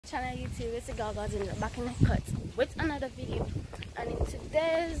channel YouTube. It's a girl in the back in the cut with another video, and in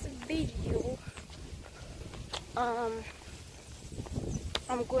today's video I'm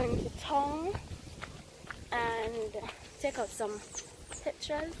going to town and take out some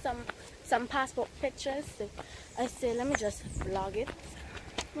pictures, some passport pictures. So I say let me just vlog it,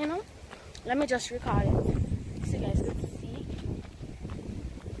 you know, let me just record it so you guys can see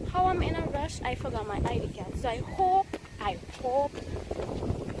how I'm in a rush. I forgot my ID card, so I hope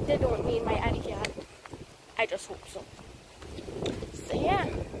they don't need my ID card. I just hope so. So yeah.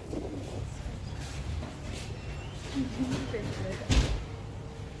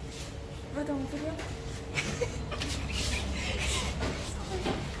 I don't video.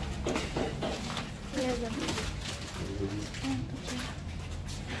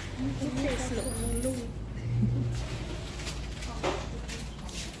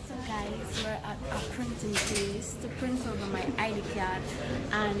 So guys, we're at a printing place to print over my ID card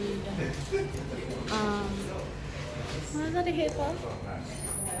and what is that here for?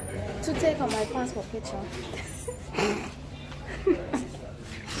 To take out my passport picture.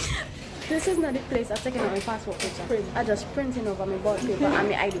 This is not the place I'm taking out my passport picture. I just printing over my board paper and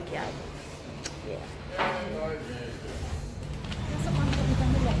my ID card. Yeah.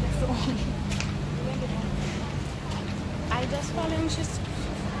 I just following. She's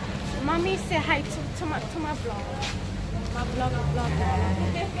mommy say hi to my vlog. My vlog.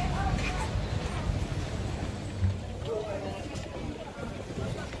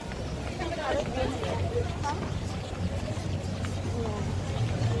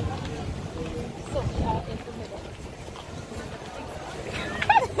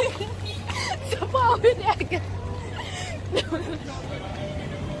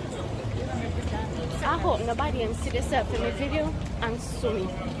 I hope nobody can see this up in the video and sue me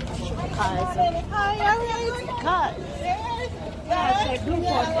because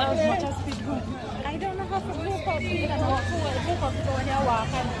I don't know how to blue pop people and how to blue pop people when they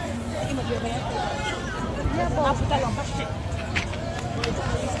walk and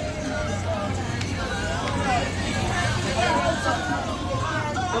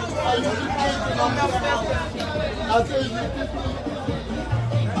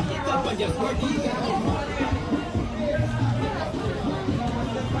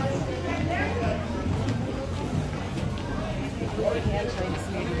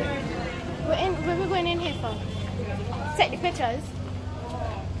where we going in here for? Take the pictures.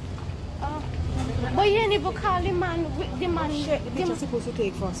 But you ain't even call the man. The picture supposed to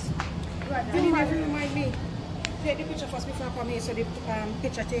take first. Right. You never remind me. Take the picture first before I come here, so the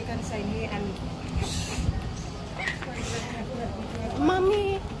picture take and sign here and.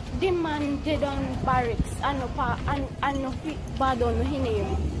 Mommy, the man did on barracks and no bad on his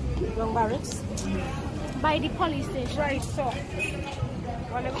name. Wrong barracks? By the police station. Right, so.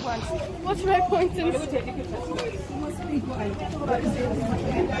 What's my point in this? Take the picture. Must be quiet.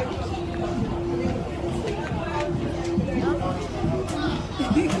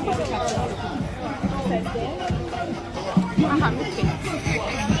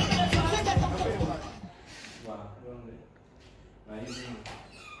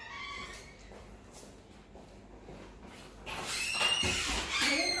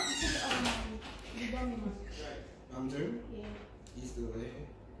 I'm doing? Yeah. He's still there.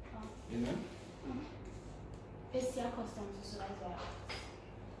 You know? It's your custom, so that's why.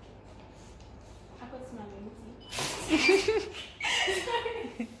 I put my name.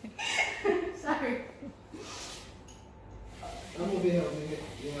 Sorry. I'm over here.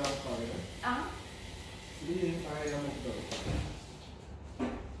 You know, I'm sorry. Uh-huh. I'm going to go.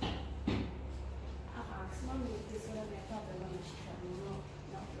 I've asked mommy if this would have been a problem when she told me no.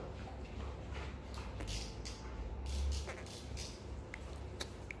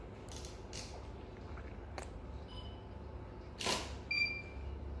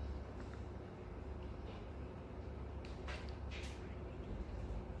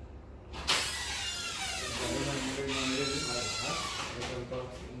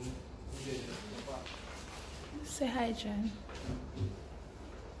 Say hi, Jen.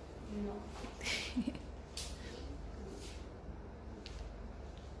 No.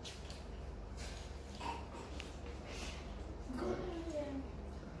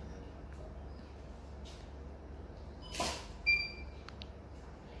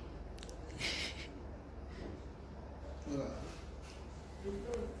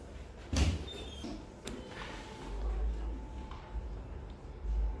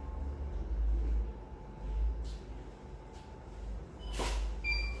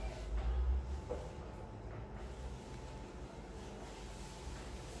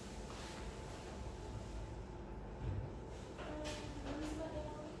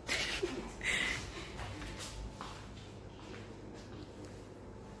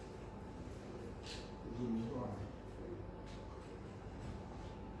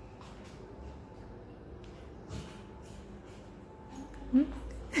 Look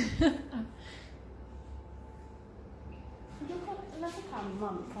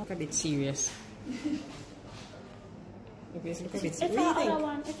a bit serious. Look a bit serious. It's our other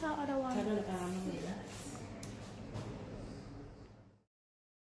one. It's our other one.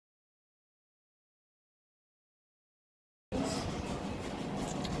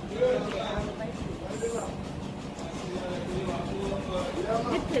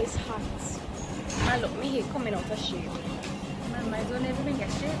 This place hot. And look, me here coming out of shape. Man, my don't even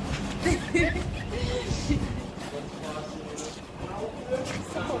get shape.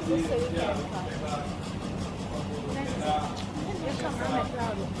 Suppose you say you can hot. You come and make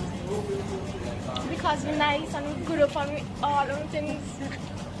loud with me. Because you're nice and you're good up on me, all them things.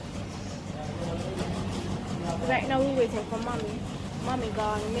 Right now we're waiting for mommy. Mommy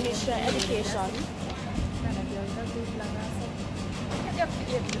gone, Ministry of Education.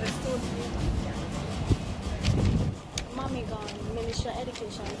 Mommy gone, Ministry of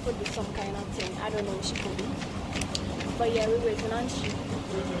Education could be some kind of thing. I don't know what she could be. But yeah, we're waiting on she.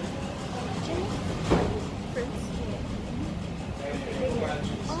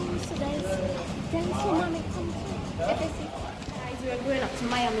 Oh, so there's where mommy comes from. Guys, we're going up to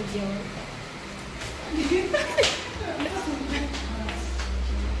Miami jail.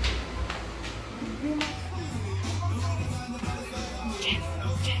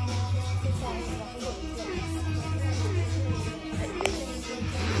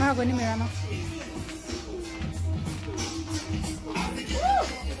 Mago ni Mirama.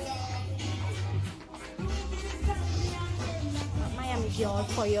 Miami girl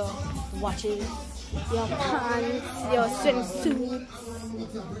for your watches, your pants, your swimsuit.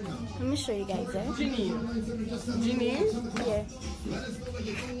 Let me show you guys there. Ginny? Yeah.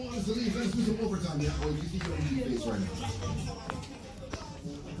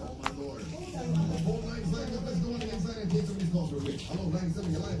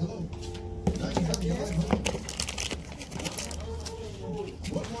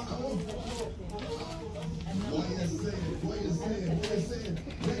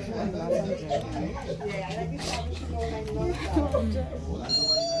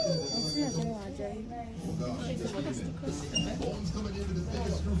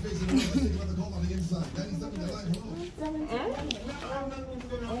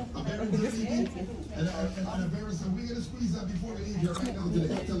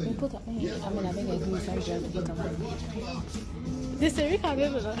 This is Ricardo.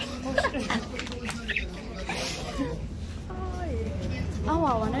 Oh,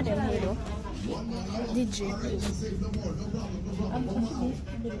 one of them here. Did you?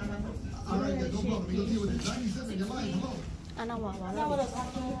 And I want one.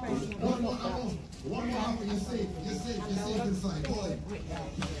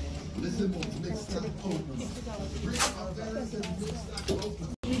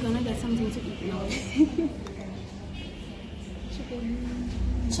 We're gonna get something to eat now.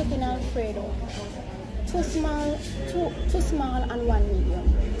 Chicken Alfredo. Two small and one medium.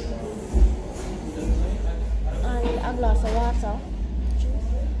 And a glass of water.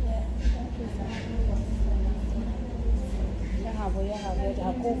 You have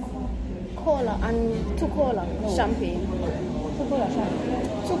cola and two cola champagne.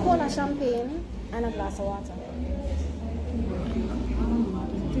 Two cola champagne and a glass of water.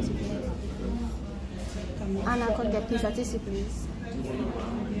 And I could get piece of tissue, please.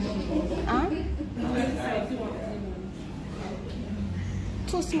 Huh?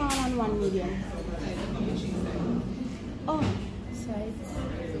 Two small and one medium. Oh, sorry.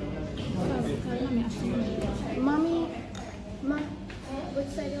 Mommy, which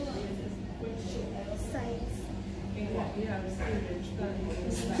side you want? Sides.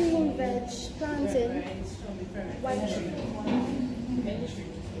 Steamed veg, plantain, white sugar.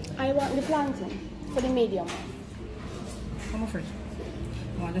 I want the plantain for the medium. Come on,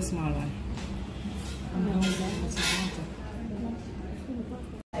 I want the small one.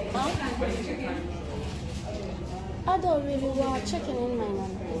 I don't really want chicken in my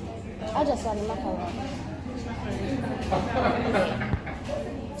mind. I just want the macaroni.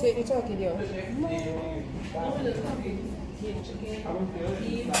 Take the turkey there.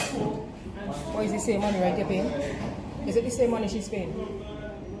 Or is it the same money right you're paying? Is it the same money she's paying?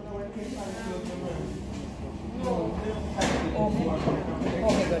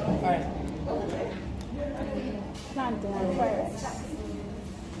 Okay, good. Alright. Plantain and fried rice.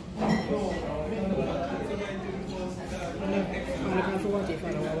 I'm looking for what you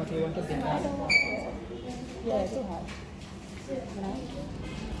find out what you want to do. Yeah, too hot. Right?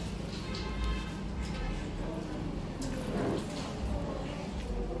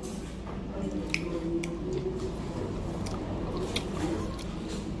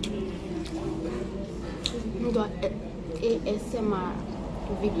 do an ASMR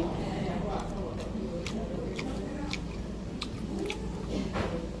video.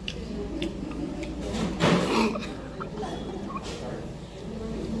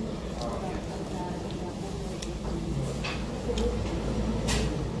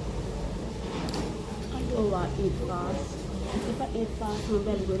 Oh, I eat fast. If I eat fast, my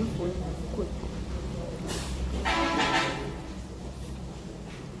belly will full quick.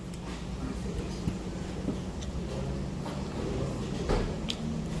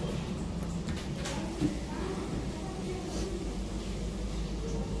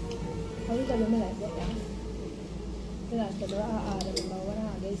 How you gonna like that? Like the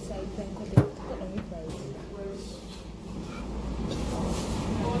they say thank you got on your face.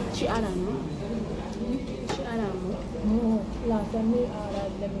 She add on more. She add on more. No, last time we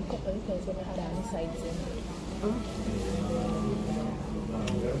added them cut on your face when I had on the sides.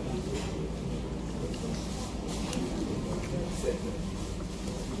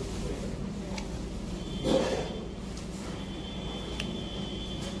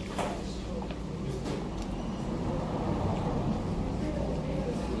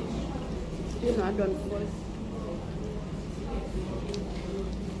 You know, I done first.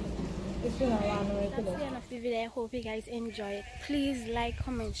 It's been a long way to That's go. the end of the video. I hope you guys enjoy it. Please like,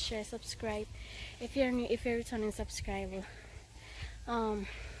 comment, share, subscribe. If you're new, if you're a returning subscriber,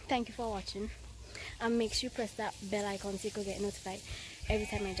 thank you for watching. And make sure you press that bell icon so you can get notified every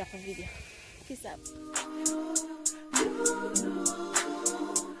time I drop a video. Peace out.